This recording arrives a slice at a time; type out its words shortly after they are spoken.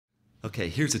Okay,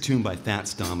 here's a tune by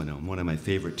Domino, one of my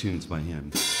favorite tunes by him.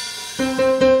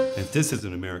 If this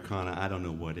isn't Americana, I don't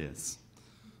know what is.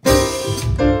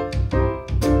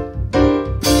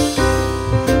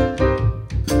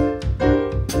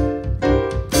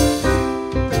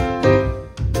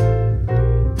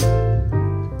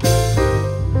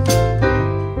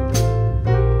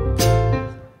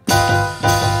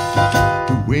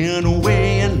 Went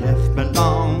away and left me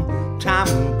long time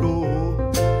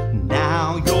ago.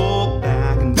 Now you're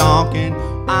back and knocking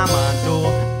on my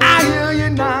door. I hear you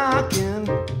knocking,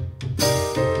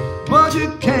 but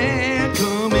you can't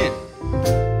come in.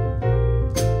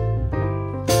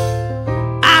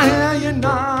 I hear you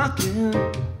knocking,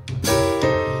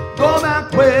 go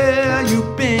back where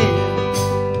you've been.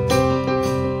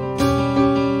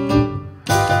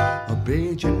 I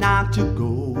begged you not to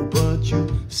go, but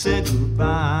you said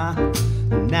goodbye.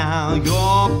 Now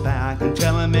you're back and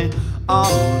telling me all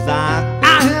those lies. I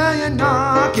hear you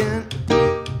knocking,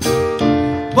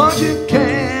 but you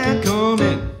can't come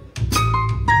in.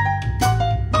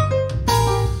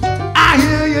 I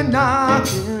hear you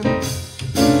knocking,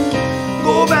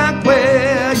 go back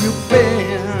where you've been.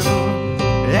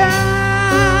 Yeah.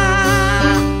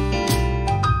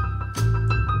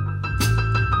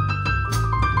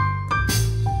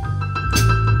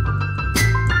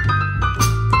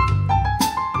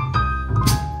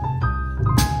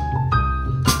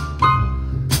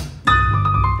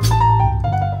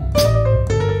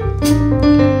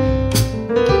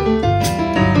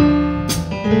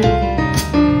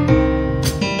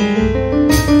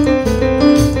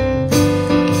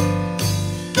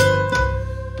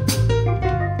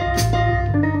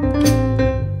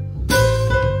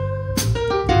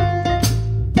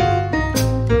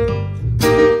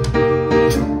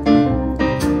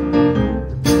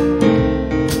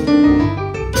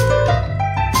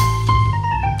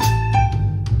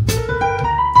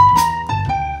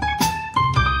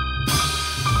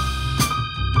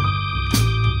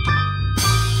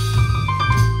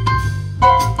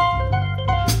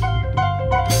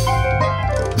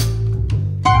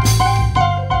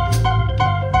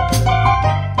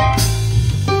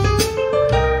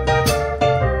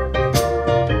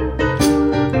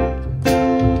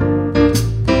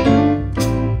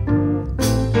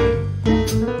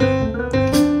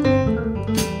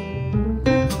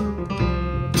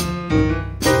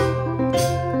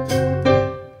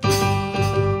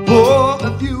 Oh,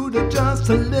 if you'd have just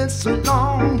listened a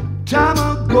long time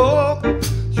ago,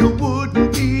 you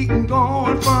wouldn't be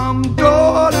going from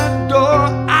door to door.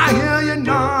 I hear you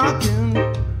knocking,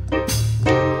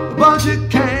 but you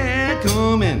can't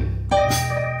come in.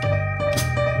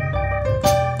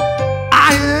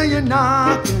 I hear you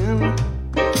knocking,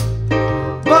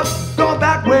 but go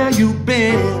back where you've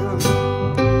been.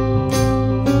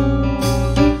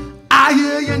 I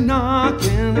hear you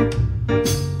knocking,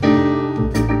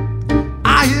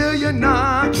 I hear you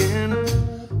knocking,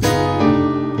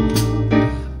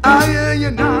 I hear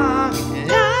you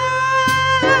knocking,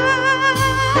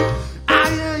 I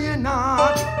hear you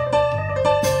knocking.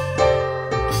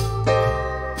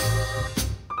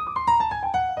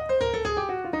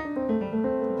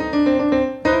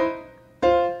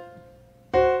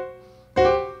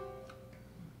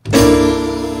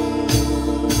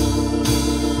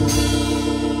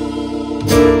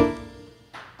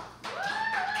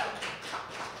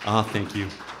 Ah, thank you.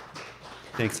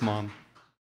 Thanks, Mom.